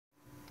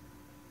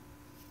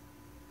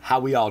How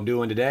we all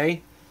doing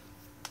today?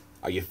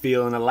 Are you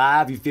feeling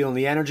alive? You feeling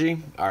the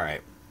energy? All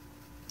right.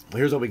 Well,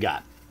 here's what we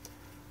got.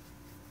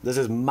 This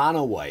is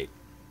mono white,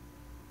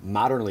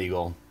 modern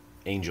legal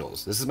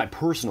angels. This is my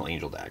personal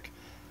angel deck.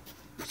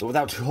 So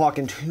without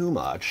talking too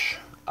much,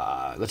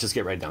 let's just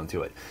get right down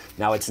to it.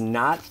 Now, it's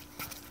not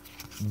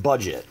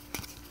budget.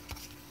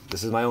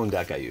 This is my own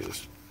deck I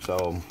use.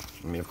 So,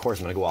 I mean, of course,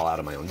 I'm going to go all out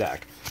of my own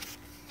deck.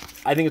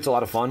 I think it's a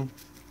lot of fun.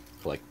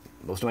 Like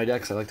most of my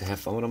decks, I like to have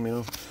fun with them, you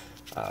know.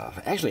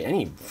 Actually,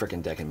 any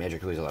freaking deck in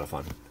Magic really is a lot of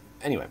fun.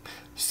 Anyway,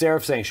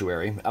 Seraph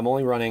Sanctuary. I'm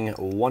only running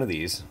one of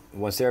these.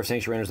 When Seraph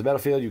Sanctuary enters the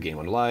battlefield, you gain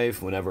 1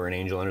 life. Whenever an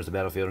angel enters the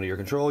battlefield under your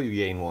control, you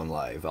gain 1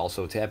 life.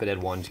 Also, tap it,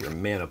 add 1 to your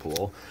mana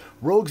pool.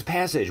 Rogue's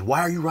Passage.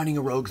 Why are you running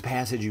a Rogue's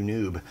Passage, you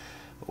noob?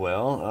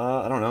 Well,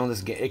 I don't know.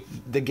 This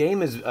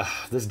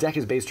deck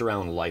is based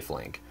around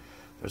lifelink.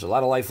 There's a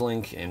lot of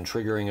lifelink and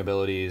triggering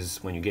abilities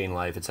when you gain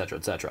life, etc.,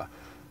 etc.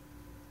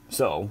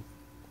 So,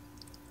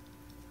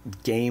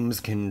 games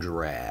can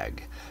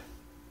drag.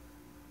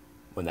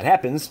 When that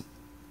happens,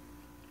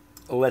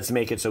 let's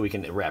make it so we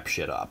can wrap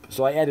shit up.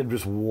 So I added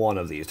just one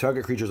of these.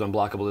 Target creature's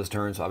unblockable this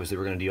turn, so obviously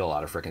we're going to deal a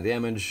lot of freaking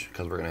damage,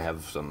 because we're going to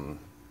have some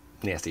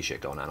nasty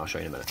shit going on. I'll show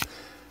you in a minute.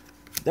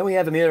 Then we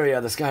have Emiria,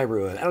 the Sky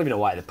Ruin. I don't even know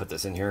why they put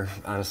this in here,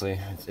 honestly.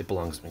 It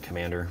belongs in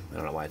Commander. I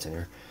don't know why it's in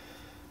here.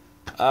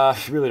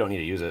 You really don't need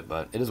to use it,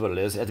 but it is what it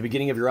is. At the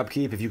beginning of your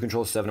upkeep, if you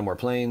control 7 or more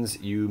planes,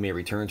 you may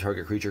return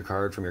target creature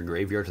card from your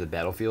graveyard to the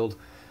battlefield.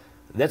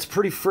 That's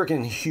pretty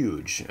freaking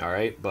huge,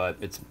 alright? But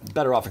it's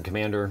better off in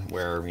Commander,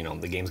 where, you know,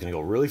 the game's going to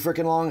go really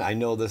freaking long. I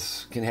know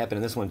this can happen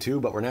in this one too,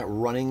 but we're not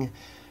running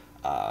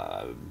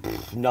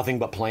nothing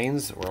but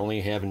planes. We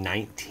only have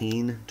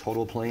 19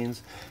 total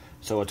planes.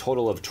 So a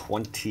total of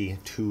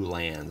 22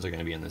 lands are going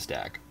to be in this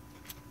deck.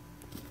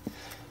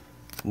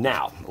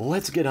 Now,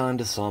 let's get on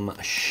to some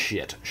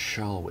shit,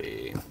 shall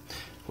we?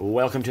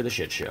 Welcome to the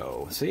shit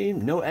show. See,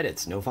 no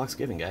edits, no fucks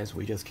given, guys.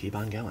 We just keep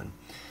on going.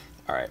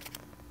 Alright.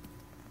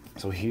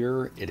 So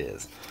here it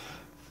is.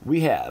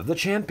 We have the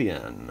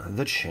champion.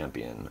 The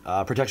champion.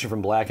 Protection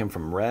from black and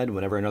from red.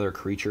 Whenever another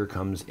creature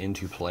comes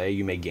into play,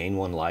 you may gain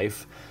 1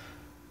 life.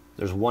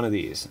 There's one of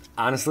these.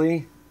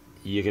 Honestly,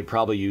 you could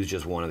probably use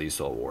just one of these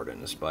Soul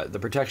Wardens, but the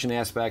protection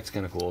aspect is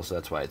kind of cool, so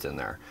that's why it's in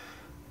there.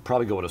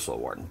 Probably go with a Soul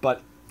Warden.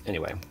 But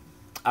anyway,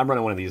 I'm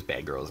running one of these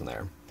bad girls in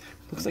there.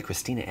 Looks like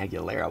Christina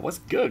Aguilera. What's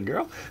good,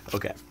 girl?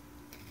 Okay.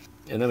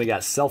 And then we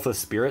got Selfless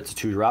Spirits,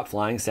 2-drop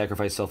flying,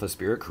 sacrifice Selfless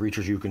Spirit.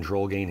 Creatures you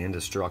control gain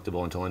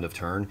indestructible until end of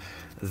turn.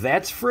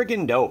 That's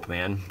friggin' dope,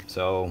 man.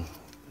 So,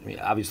 I mean,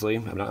 obviously,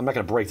 I'm not going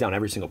to break down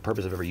every single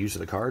purpose I've ever used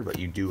of the card, but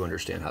you do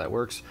understand how that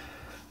works.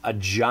 A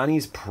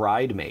Johnny's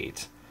Pride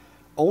Mate.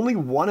 Only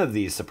one of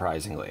these,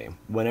 surprisingly.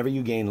 Whenever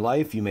you gain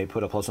life, you may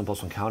put a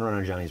 +1/+1 counter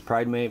on a Johnny's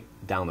Pride Mate.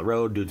 Down the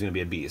road, dude's going to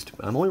be a beast.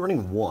 I'm only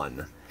running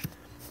 1.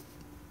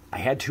 I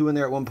had 2 in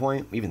there at one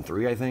point, even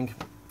 3, I think.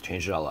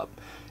 Changed it all up.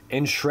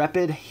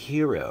 Intrepid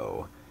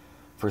Hero.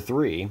 For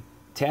 3,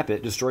 tap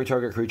it, destroy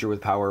target creature with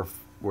power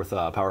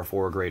 4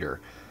 or greater.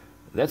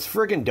 That's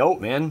friggin' dope,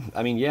 man.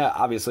 I mean, yeah,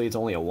 obviously it's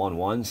only a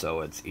 1/1,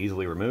 so it's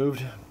easily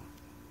removed.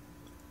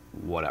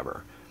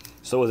 Whatever.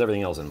 So is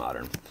everything else in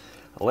Modern.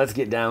 Let's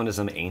get down to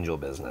some angel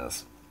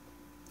business.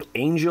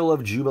 Angel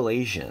of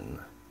Jubilation.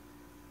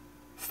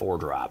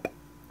 4-drop.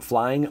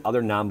 Flying,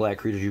 other non-black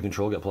creatures you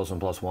control get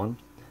 +1/+1.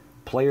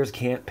 Players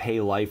can't pay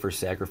life or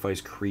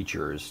sacrifice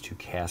creatures to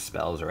cast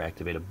spells or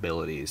activate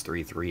abilities.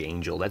 3/3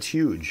 Angel. That's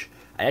huge.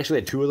 I actually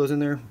had 2 of those in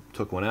there.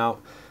 Took 1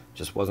 out.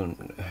 Just wasn't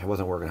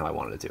working how I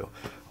wanted it to.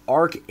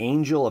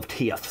 Archangel of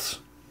Teeths.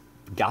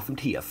 Gotham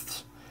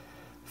Teeths.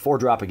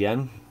 4-drop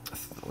again.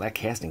 That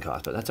casting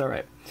cost, but that's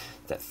alright.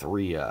 That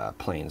 3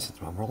 planes.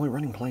 We're only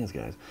running planes,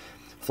 guys.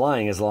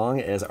 Flying, as long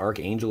as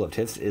Archangel of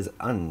Teeths is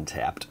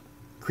untapped.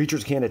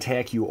 Creatures can't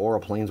attack you or a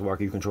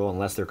planeswalker you control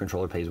unless their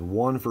controller pays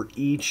 1 for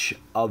each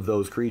of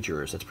those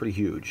creatures. That's pretty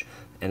huge.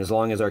 And as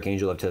long as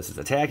Archangel of Teeths is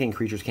attacking,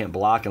 creatures can't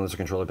block unless their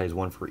controller pays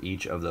 1 for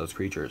each of those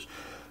creatures.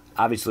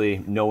 Obviously,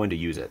 know when to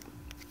use it.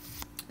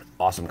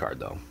 Awesome card,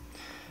 though.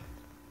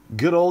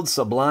 Good old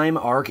Sublime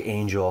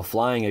Archangel,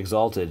 Flying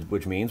Exalted,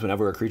 which means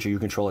whenever a creature you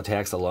control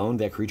attacks alone,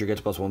 that creature gets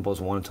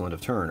 +1/+1 until end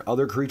of turn.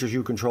 Other creatures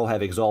you control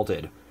have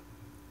Exalted.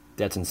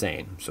 That's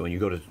insane. So when you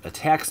go to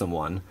attack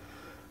someone,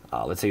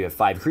 let's say you have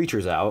 5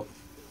 creatures out,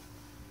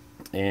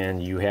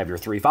 and you have your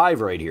 3/5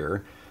 right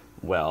here.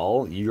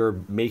 Well, you're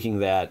making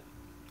that,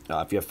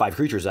 if you have 5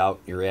 creatures out,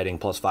 you're adding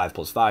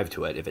 +5/+5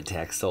 to it if it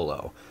attacks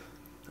solo.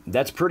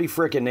 That's pretty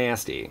freaking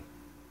nasty,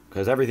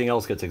 because everything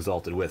else gets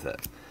exalted with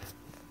it,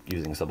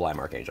 using Sublime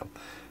Archangel.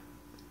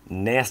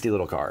 Nasty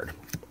little card.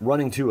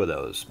 Running 2 of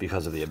those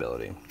because of the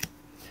ability.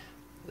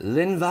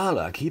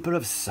 Linvala, Keeper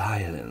of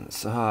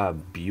Silence. Ah,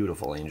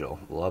 beautiful angel.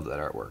 Love that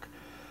artwork.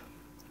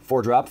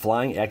 4-drop,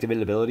 flying,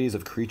 activated abilities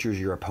of creatures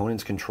your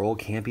opponents control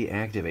can't be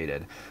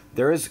activated.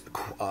 There is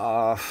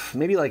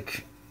maybe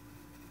like,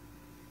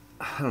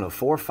 I don't know,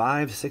 4,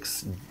 5,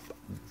 6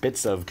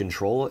 bits of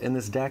control in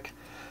this deck.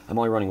 I'm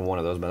only running 1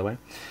 of those, by the way.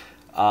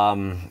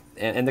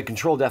 And the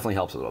control definitely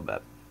helps a little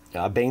bit.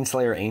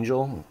 Baneslayer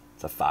Angel,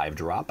 it's a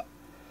 5-drop.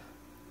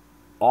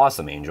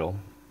 Awesome Angel.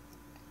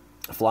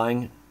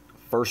 Flying,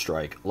 first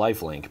strike,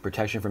 lifelink,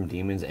 protection from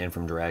demons and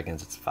from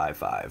dragons. It's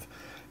 5/5.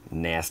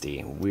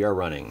 Nasty. We are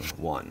running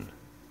 1,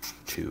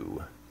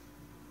 2,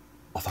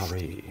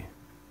 3,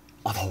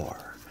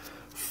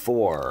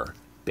 4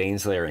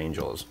 Baneslayer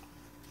Angels.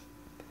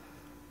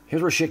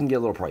 Here's where shit can get a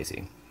little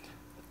pricey.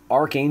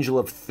 Archangel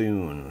of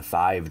Thune,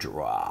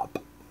 5-drop.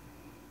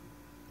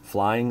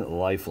 Flying,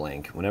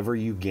 lifelink. Whenever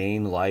you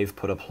gain life,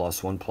 put a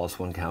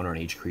 +1/+1 counter on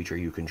each creature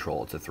you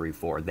control. It's a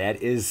 3/4.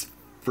 That is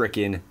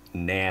freaking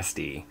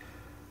nasty.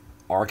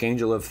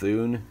 Archangel of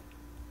Thune,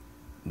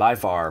 by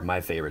far my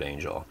favorite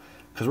angel.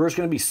 Because we're just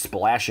going to be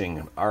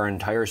splashing our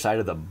entire side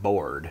of the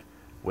board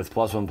with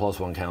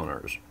 +1/+1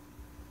 counters.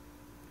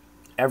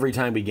 Every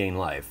time we gain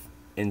life.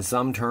 In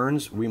some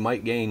turns, we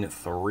might gain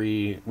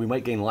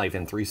life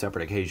in 3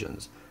 separate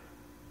occasions.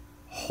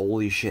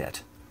 Holy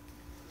shit.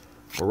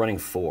 We're running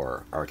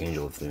 4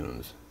 Archangel of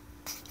Thunes.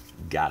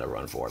 Gotta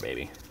run 4,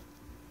 baby.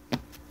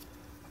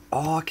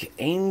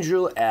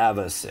 Archangel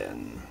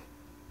Avacyn.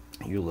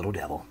 You little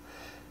devil.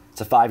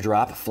 It's a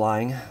 5-drop,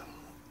 flying,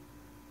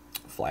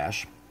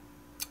 flash,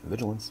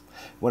 vigilance.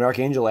 When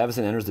Archangel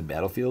Avacyn enters the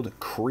battlefield,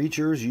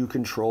 creatures you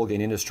control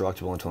gain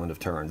indestructible until end of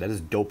turn. That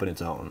is dope in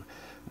its own.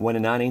 When a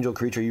non-angel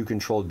creature you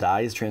control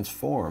dies,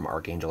 transform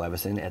Archangel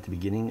Avacyn at the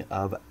beginning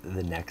of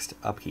the next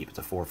upkeep. It's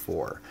a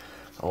 4/4.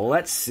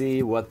 Let's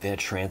see what that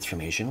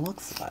transformation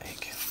looks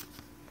like.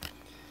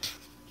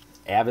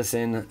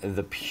 Avacyn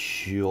the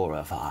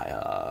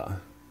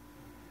Purifier.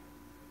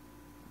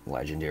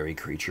 Legendary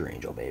creature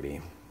angel,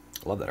 baby.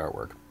 Love that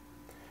artwork.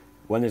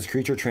 When this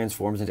creature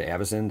transforms into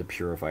Avacyn the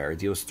Purifier, it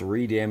deals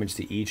 3 damage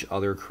to each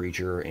other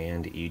creature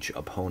and each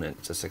opponent.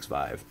 It's a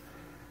 6/5.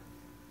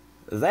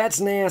 That's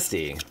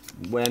nasty.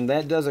 When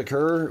that does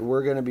occur,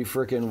 we're going to be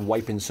freaking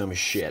wiping some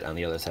shit on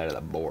the other side of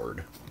the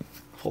board.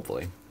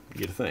 Hopefully.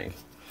 You'd think.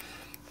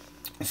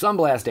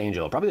 Sunblast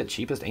Angel. Probably the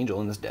cheapest angel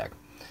in this deck.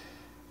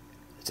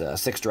 It's a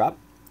 6-drop.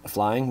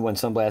 Flying. When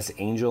Sunblast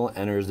Angel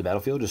enters the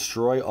battlefield,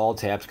 destroy all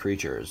tapped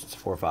creatures. It's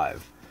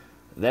 4/5.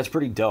 That's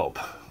pretty dope.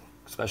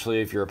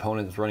 Especially if your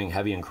opponent's running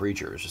heavy in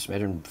creatures. Just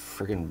imagine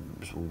freaking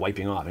just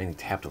wiping off anything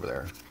tapped over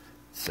there.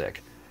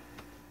 Sick.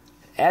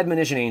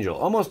 Admonition Angel.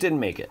 Almost didn't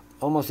make it.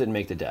 Almost didn't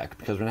make the deck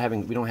because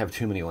we don't have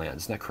too many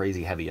lands. It's not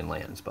crazy heavy in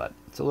lands, but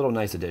it's a little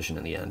nice addition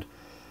in the end.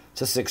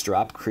 It's a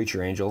 6-drop.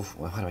 Creature Angel.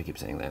 Well, how do I keep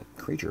saying that?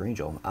 Creature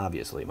Angel.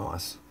 Obviously,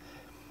 Moss.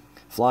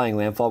 Flying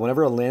Landfall.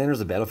 Whenever a land enters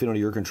the battlefield under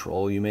your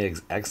control, you may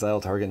exile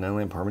target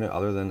non-land permanent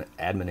other than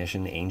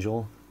Admonition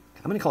Angel.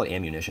 I'm going to call it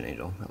Ammunition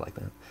Angel. I like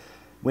that.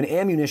 When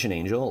Ammunition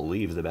Angel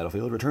leaves the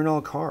battlefield, return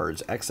all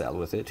cards exiled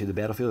with it to the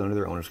battlefield under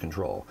their owner's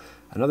control.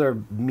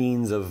 Another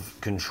means of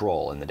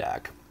control in the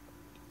deck.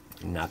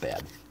 Not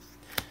bad.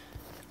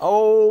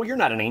 Oh, you're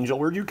not an angel.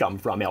 Where'd you come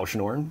from,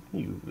 Elshnorn?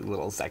 You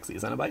little sexy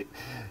Cenobite.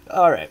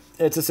 Alright,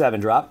 it's a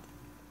 7-drop.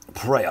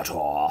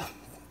 Praetor.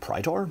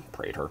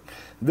 Praetor.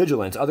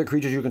 Vigilance. Other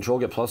creatures you control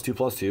get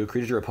 +2/+2.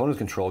 Creatures your opponents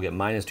control get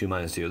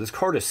 -2/-2. This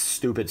card is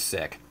stupid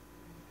sick.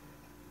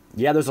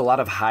 Yeah, there's a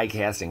lot of high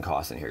casting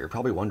costs in here. You're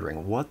probably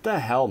wondering, what the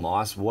hell,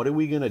 Moss? What are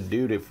we going to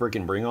do to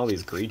freaking bring all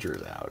these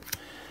creatures out?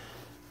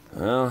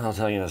 Well, I'll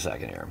tell you in a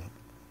second here.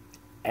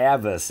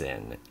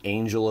 Avacyn,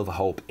 Angel of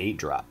Hope,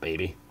 8-drop,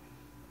 baby.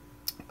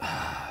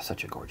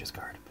 Such a gorgeous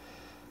card.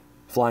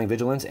 Flying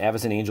Vigilance,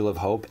 Avacyn, Angel of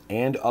Hope,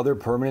 and other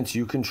permanents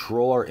you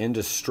control are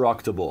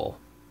indestructible.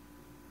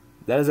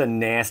 That is a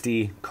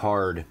nasty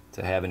card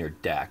to have in your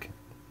deck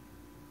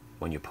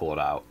when you pull it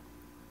out.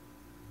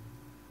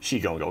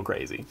 She gonna go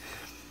crazy.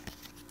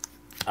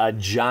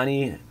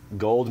 Johnny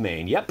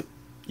Goldmane.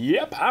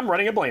 Yep, I'm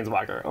running a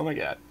Planeswalker. Oh my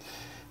god.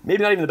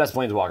 Maybe not even the best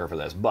Planeswalker for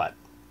this, but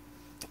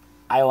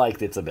I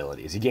liked its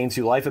abilities. You gain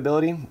 2 life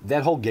ability.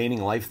 That whole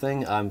gaining life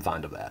thing, I'm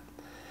fond of that.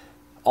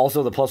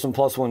 Also, the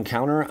 +1/+1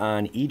 counter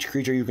on each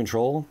creature you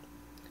control.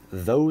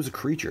 Those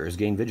creatures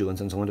gain vigilance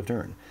until end of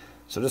turn.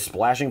 So just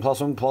splashing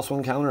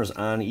 +1/+1 counters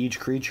on each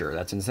creature.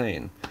 That's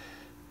insane.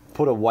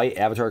 Put a white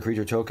avatar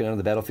creature token on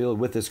the battlefield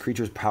with this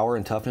creature's power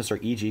and toughness are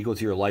each equal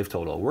to your life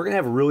total. We're going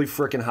to have really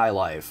freaking high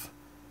life.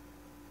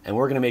 And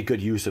we're going to make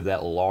good use of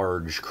that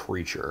large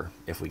creature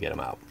if we get him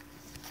out.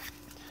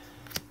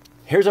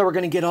 Here's how we're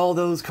going to get all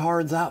those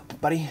cards up,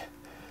 buddy.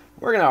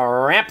 We're going to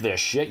ramp this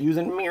shit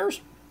using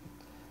mirrors.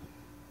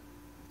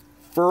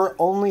 For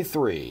only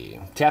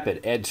 3, tap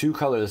it, add 2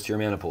 colors to your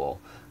mana pool.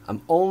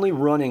 I'm only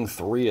running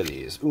 3 of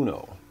these. 1,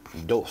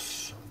 2,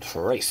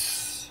 3.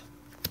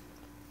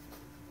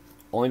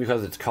 Only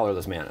because it's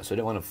colorless mana, so I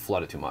didn't want to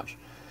flood it too much.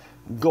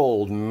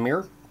 Gold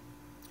mirror,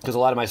 because a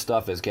lot of my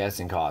stuff is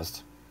casting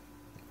cost,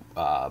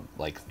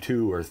 like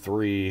 2 or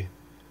 3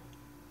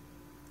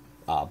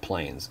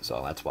 planes,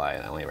 so that's why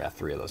I only have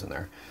 3 of those in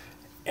there.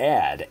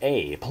 Add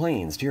a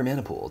planes to your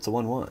mana pool. It's a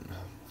 1/1,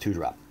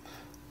 2-drop.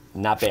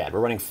 Not bad.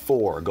 We're running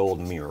 4 gold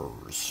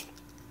mirrors.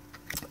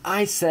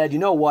 I said, you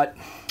know what?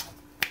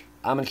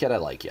 Amonkhet, I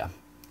like ya.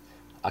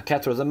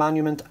 Aketra's a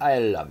monument. I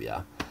love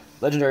ya.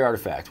 Legendary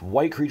artifact.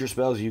 White creature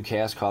spells you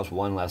cast cost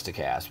 1 less to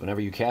cast.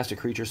 Whenever you cast a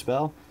creature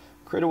spell,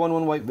 create a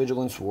 1/1 white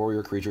vigilance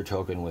warrior creature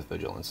token with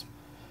vigilance.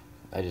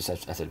 I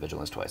said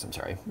vigilance twice. I'm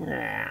sorry.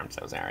 I'm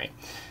so sorry.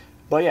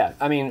 But yeah,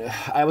 I mean,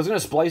 I was gonna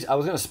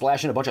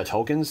splash in a bunch of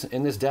tokens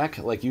in this deck,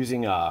 like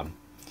using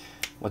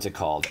what's it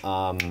called?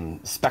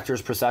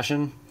 Spectre's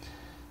Procession.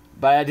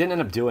 But I didn't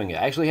end up doing it.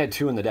 I actually had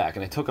 2 in the deck,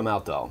 and I took them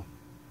out though.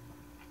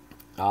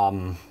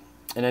 And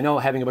I know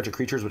having a bunch of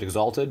creatures with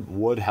Exalted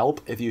would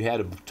help if you had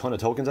a ton of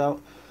tokens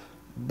out.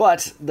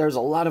 But there's a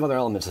lot of other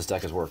elements this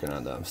deck is working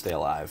on to stay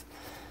alive.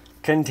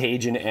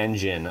 Contagion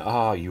Engine.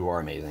 Oh, you are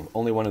amazing.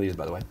 Only one of these,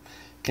 by the way.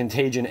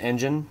 Contagion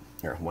Engine.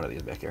 Here, one of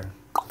these back here.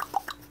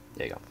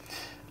 There you go.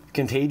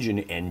 Contagion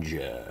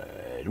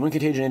Engine. When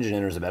Contagion Engine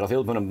enters the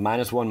battlefield, put a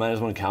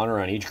 -1/-1 counter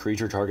on each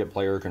creature target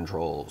player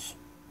controls.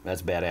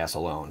 That's badass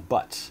alone,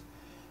 but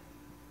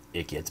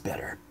it gets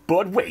better.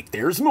 But wait,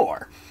 there's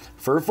more.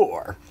 For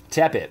 4,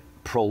 tap it,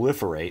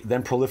 proliferate,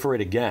 then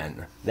proliferate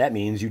again. That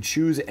means you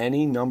choose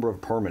any number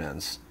of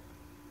permanents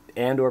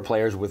and or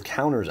players with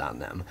counters on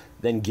them,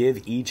 then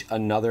give each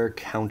another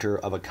counter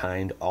of a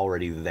kind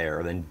already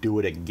there, then do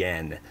it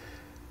again.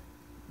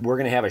 We're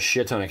going to have a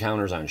shit ton of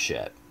counters on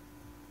shit.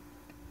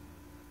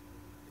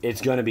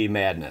 It's going to be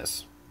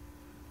madness.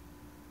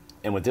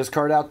 And with this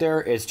card out there,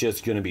 it's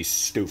just going to be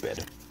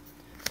stupid.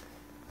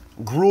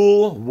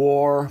 Gruul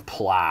War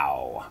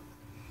Plow.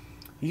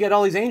 You got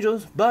all these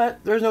angels, but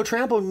there's no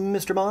trample,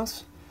 Mr.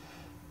 Moss.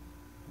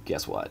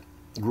 Guess what?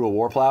 Gruul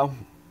War Plow.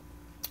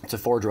 It's a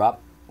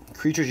 4-drop.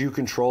 Creatures you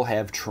control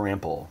have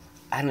trample.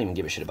 I don't even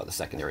give a shit about the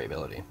secondary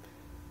ability.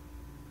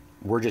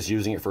 We're just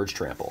using it for its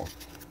trample.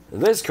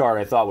 This card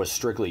I thought was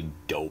strictly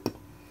dope.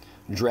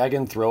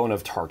 Dragon Throne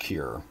of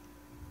Tarkir.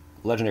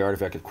 Legendary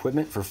artifact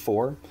equipment for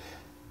 4.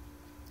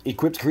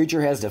 Equipped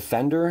creature has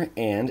Defender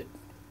and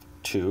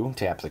 2,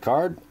 tap the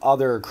card.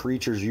 Other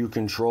creatures you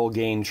control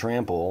gain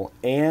trample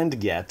and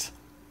get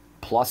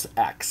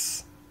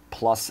 +X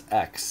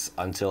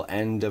until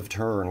end of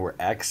turn, where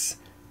X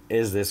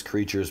is this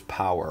creature's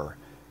power.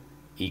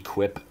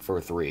 Equip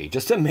for 3.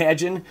 Just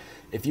imagine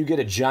if you get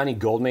a Johnny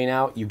Goldmane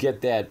out, you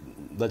get that,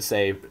 let's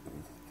say,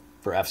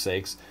 for F's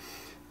sakes,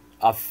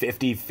 a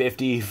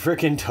 50/50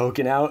 freaking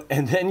token out,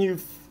 and then you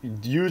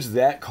use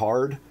that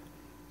card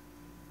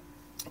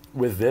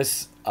with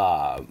this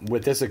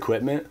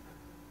equipment.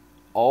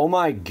 Oh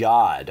my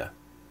god.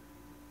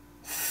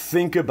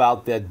 Think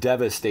about that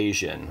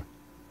devastation.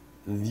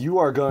 You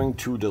are going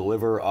to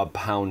deliver a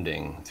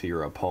pounding to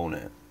your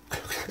opponent.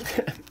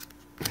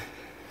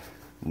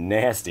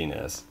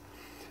 Nastiness.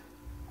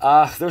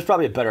 There's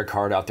probably a better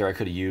card out there I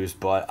could have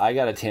used, but I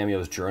got a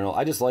Tamio's Journal.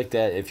 I just like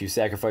that if you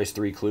sacrifice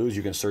 3 clues,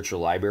 you can search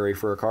your library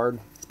for a card.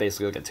 It's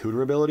basically like a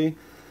tutor ability.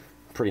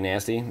 Pretty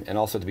nasty. And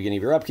also at the beginning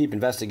of your upkeep,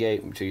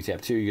 investigate. Until you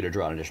tap 2, you get to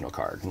draw an additional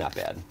card. Not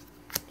bad.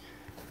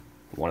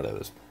 One of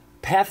those.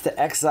 Path to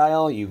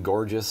Exile, you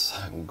gorgeous,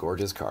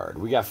 gorgeous card.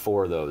 We got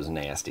 4 of those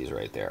nasties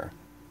right there.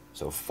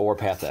 So 4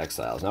 Path to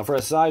Exiles. Now for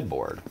a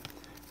sideboard.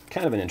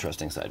 Kind of an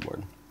interesting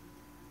sideboard.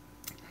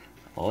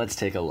 Well, let's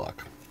take a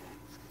look.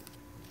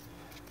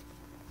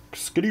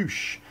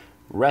 Skadoosh.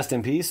 Rest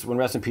in Peace. When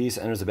Rest in Peace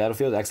enters the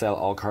battlefield, exile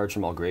all cards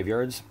from all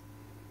graveyards.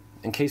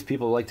 In case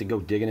people like to go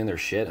digging in their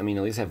shit, I mean,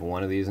 at least have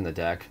one of these in the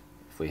deck.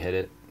 If we hit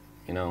it,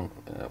 you know,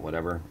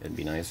 whatever, it'd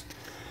be nice.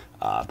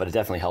 But it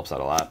definitely helps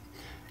out a lot.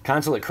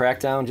 Consulate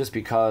Crackdown, just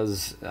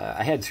because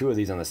I had 2 of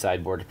these on the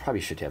sideboard. Probably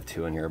should have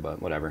 2 in here,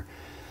 but whatever.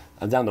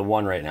 I'm down to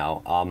 1 right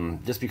now.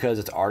 Just because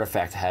it's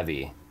artifact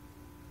heavy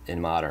in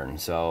Modern.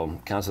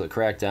 So, Consulate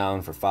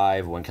Crackdown for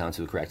 5. When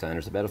Consulate Crackdown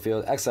enters the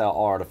battlefield, exile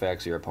all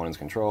artifacts your opponent's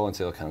control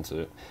until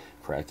Consulate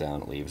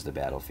Crackdown leaves the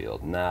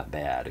battlefield. Not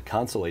bad.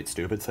 Consulate,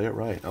 stupid. Say it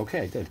right.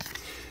 Okay, I did.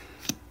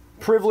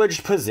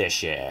 Privileged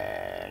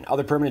Position.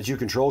 Other permanents you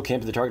control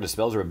can't be the target of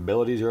spells or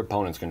abilities your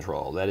opponents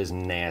control. That is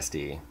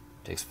nasty.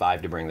 Takes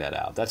 5 to bring that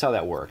out. That's how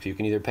that works. You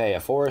can either pay a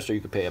forest or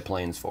you can pay a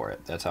plains for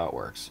it. That's how it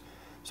works.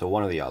 So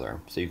one or the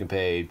other. So you can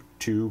pay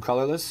 2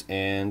 colorless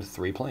and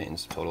 3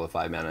 plains. Total of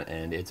 5 mana,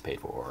 and it's paid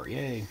for.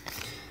 Yay.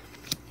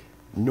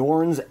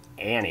 Norn's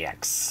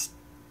Annex.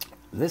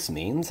 This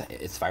means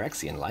it's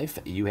Phyrexian life.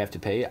 You have to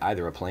pay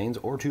either a plains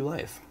or 2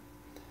 life.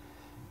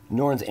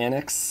 Norn's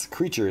Annex.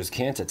 Creatures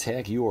can't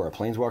attack you or a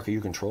planeswalker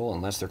you control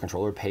unless their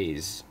controller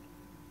pays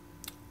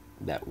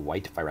that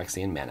white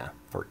Phyrexian mana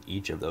for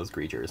each of those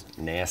creatures.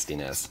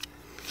 Nastiness.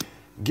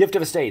 Gift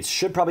of Estates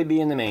should probably be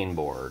in the main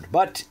board,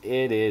 but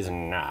it is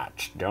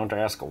not. Don't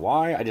ask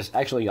why.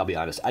 Actually, I'll be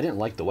honest, I didn't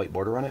like the white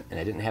border on it, and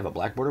I didn't have a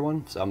black border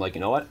one, so I'm like,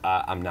 you know what?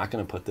 I'm not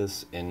going to put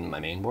this in my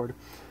main board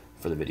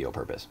for the video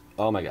purpose.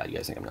 Oh my god, you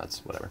guys think I'm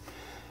nuts. Whatever.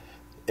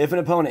 If an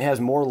opponent has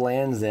more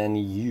lands than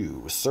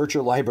you, search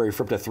your library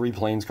for up to 3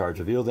 plains cards,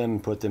 reveal them,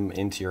 put them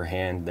into your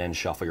hand, then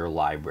shuffle your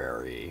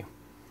library.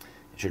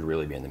 Should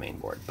really be in the main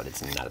board, but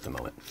it's not at the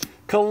moment.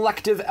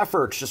 Collective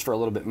Efforts, just for a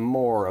little bit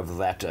more of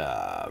that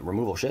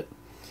removal shit.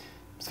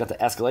 It's got the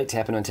Escalate,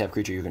 tap an untapped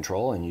creature you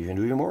control, and you can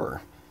do even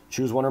more.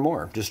 Choose 1 or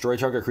more. Destroy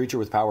target creature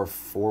with power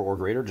 4 or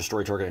greater,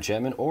 destroy target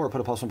enchantment, or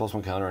put a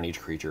 +1/+1 counter on each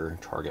creature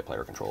target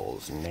player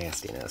controls.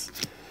 Nastiness.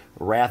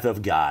 Wrath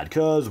of God,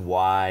 because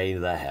why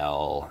the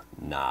hell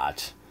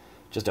not?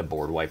 Just a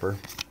board wiper.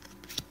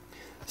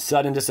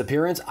 Sudden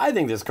disappearance. I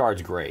think this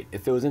card's great.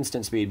 If it was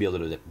instant speed, it'd be a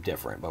little bit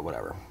different, but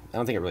whatever. I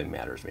don't think it really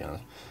matters, to be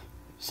honest.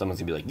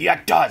 Someone's gonna be like, yeah,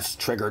 it does!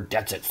 Triggered,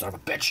 that's it, son of a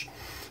bitch.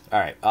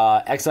 Alright,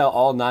 exile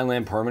all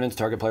non-land permanents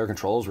target player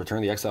controls.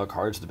 Return the exile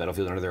cards to the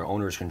battlefield under their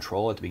owner's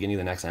control at the beginning of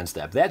the next end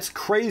step. That's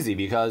crazy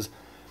because,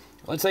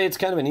 let's say it's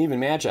kind of an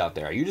even match out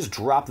there. You just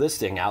drop this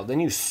thing out,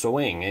 then you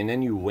swing, and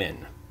then you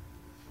win.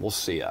 We'll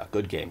see ya.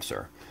 Good game,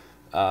 sir.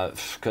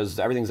 Because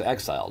everything's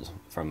exiled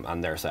from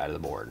on their side of the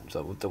board.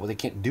 So they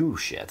can't do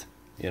shit.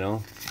 You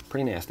know?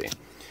 Pretty nasty.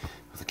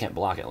 They can't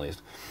block it, at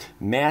least.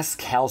 Mass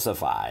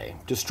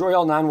Calcify. Destroy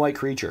all non-white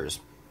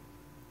creatures.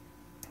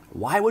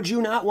 Why would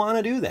you not want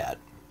to do that?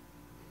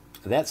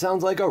 That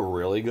sounds like a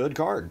really good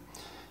card.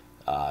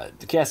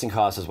 The casting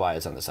cost is why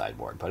it's on the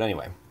sideboard. But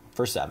anyway,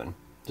 for 7.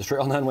 Destroy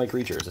all non-white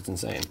creatures. It's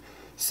insane.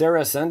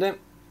 Sarah Ascendant.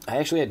 I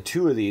actually had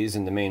 2 of these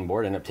in the main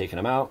board. I ended up taking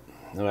them out.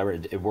 Whatever,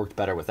 it worked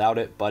better without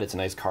it, but it's a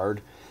nice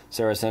card.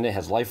 Sarah Ascendant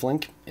has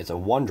lifelink. It's a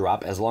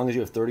 1-drop. As long as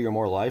you have 30 or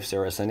more life,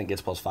 Sarah Ascendant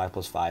gets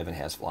 +5/+5 and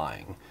has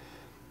flying.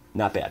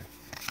 Not bad.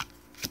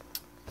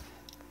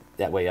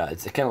 That way,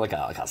 it's kind of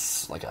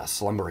like a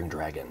slumbering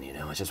dragon, you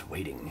know. It's just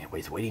waiting.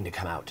 It's waiting to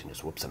come out and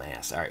just whoop some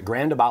ass. All right,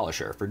 Grand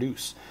Abolisher for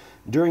Deuce.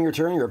 During your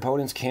turn, your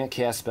opponents can't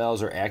cast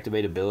spells or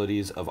activate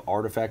abilities of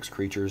artifacts,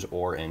 creatures,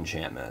 or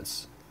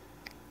enchantments.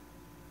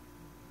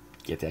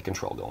 Get that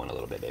control going a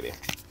little bit, baby.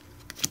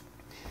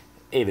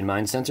 Aven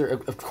Mind Sensor.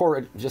 Of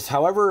course, just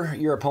however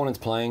your opponent's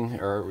playing,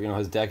 or you know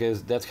his deck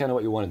is, that's kind of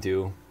what you want to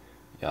do.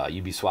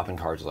 You'd be swapping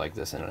cards like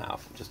this in and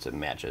out, just to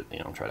match it, you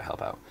know, try to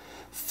help out.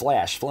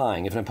 Flash,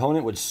 Flying. If an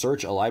opponent would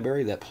search a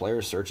library, that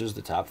player searches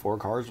the top 4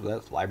 cards of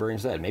that library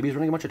instead. Maybe he's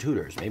running a bunch of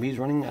tutors. Maybe he's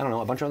running, I don't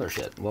know, a bunch of other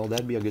shit. Well,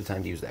 that'd be a good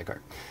time to use that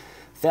card.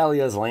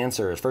 Thalia's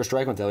Lancer. First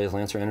strike, when Thalia's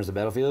Lancer enters the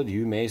battlefield,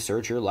 you may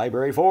search your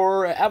library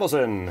for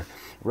Avacyn.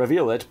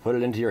 Reveal it, put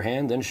it into your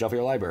hand, then shuffle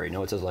your library.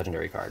 No, it says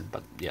legendary card,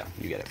 but yeah,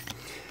 you get it.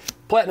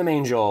 Platinum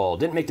Angel.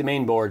 Didn't make the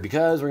main board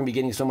because we're going to be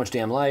getting so much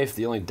damn life.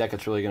 The only deck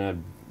that's really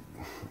going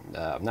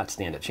to not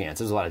stand a chance.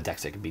 There's a lot of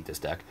decks that can beat this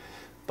deck,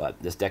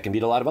 but this deck can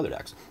beat a lot of other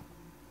decks.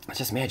 It's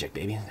just magic,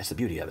 baby. That's the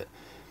beauty of it.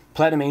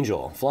 Platinum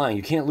Angel. Flying.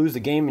 You can't lose the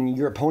game and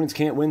your opponents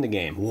can't win the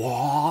game.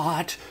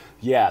 What?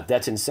 Yeah,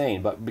 that's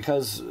insane. But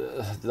because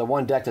the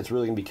one deck that's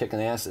really going to be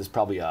kicking ass is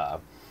probably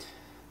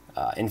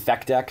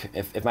Infect deck.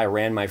 If I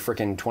ran my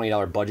freaking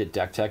 $20 budget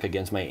deck tech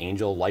against my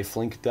Angel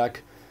Lifelink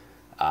deck,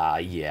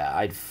 yeah,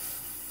 I'd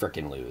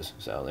freaking lose.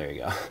 So there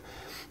you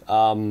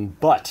go.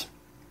 But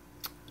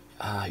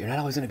you're not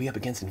always going to be up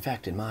against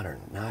Infect in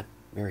Modern. Not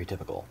very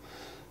typical.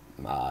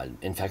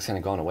 Infect's kind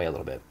of gone away a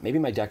little bit. Maybe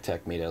my deck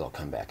tech made a little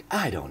comeback.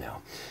 I don't know.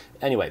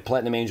 Anyway,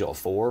 Platinum Angel,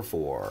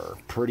 4/4.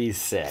 Pretty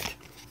sick.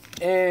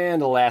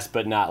 And last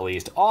but not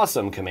least,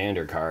 awesome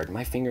Commander card.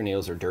 My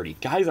fingernails are dirty.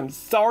 Guys, I'm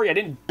sorry I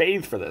didn't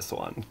bathe for this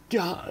one.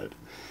 God.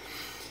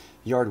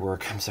 Yard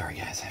work. I'm sorry,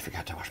 guys. I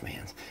forgot to wash my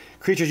hands.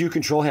 Creatures you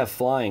control have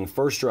flying,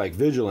 first strike,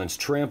 vigilance,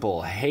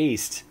 trample,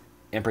 haste,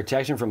 and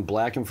protection from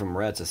black and from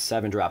red. It's a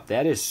 7-drop.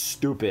 That is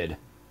stupid.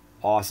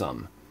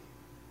 Awesome.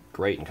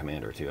 Great in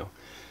Commander, too.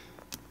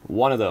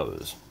 One of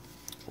those.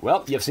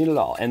 Well, you've seen it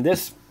all. And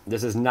this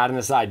is not in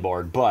the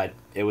sideboard, but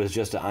it was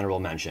just an honorable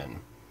mention.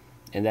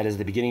 And that is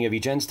the beginning of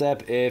each end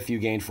step. If you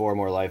gain 4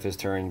 more life this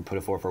turn, put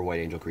a 4/4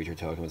 white angel creature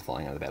token with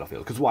flying on the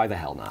battlefield. Because why the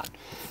hell not?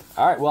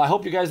 All right, well, I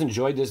hope you guys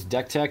enjoyed this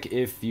deck tech.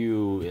 If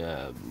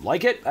you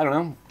like it, I don't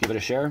know, give it a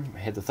share.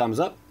 Hit the thumbs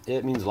up.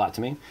 It means a lot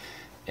to me.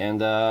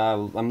 And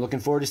I'm looking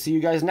forward to see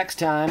you guys next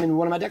time in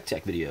one of my deck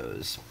tech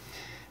videos.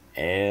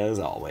 As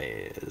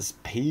always,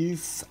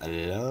 peace,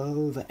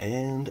 love,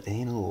 and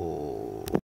anal.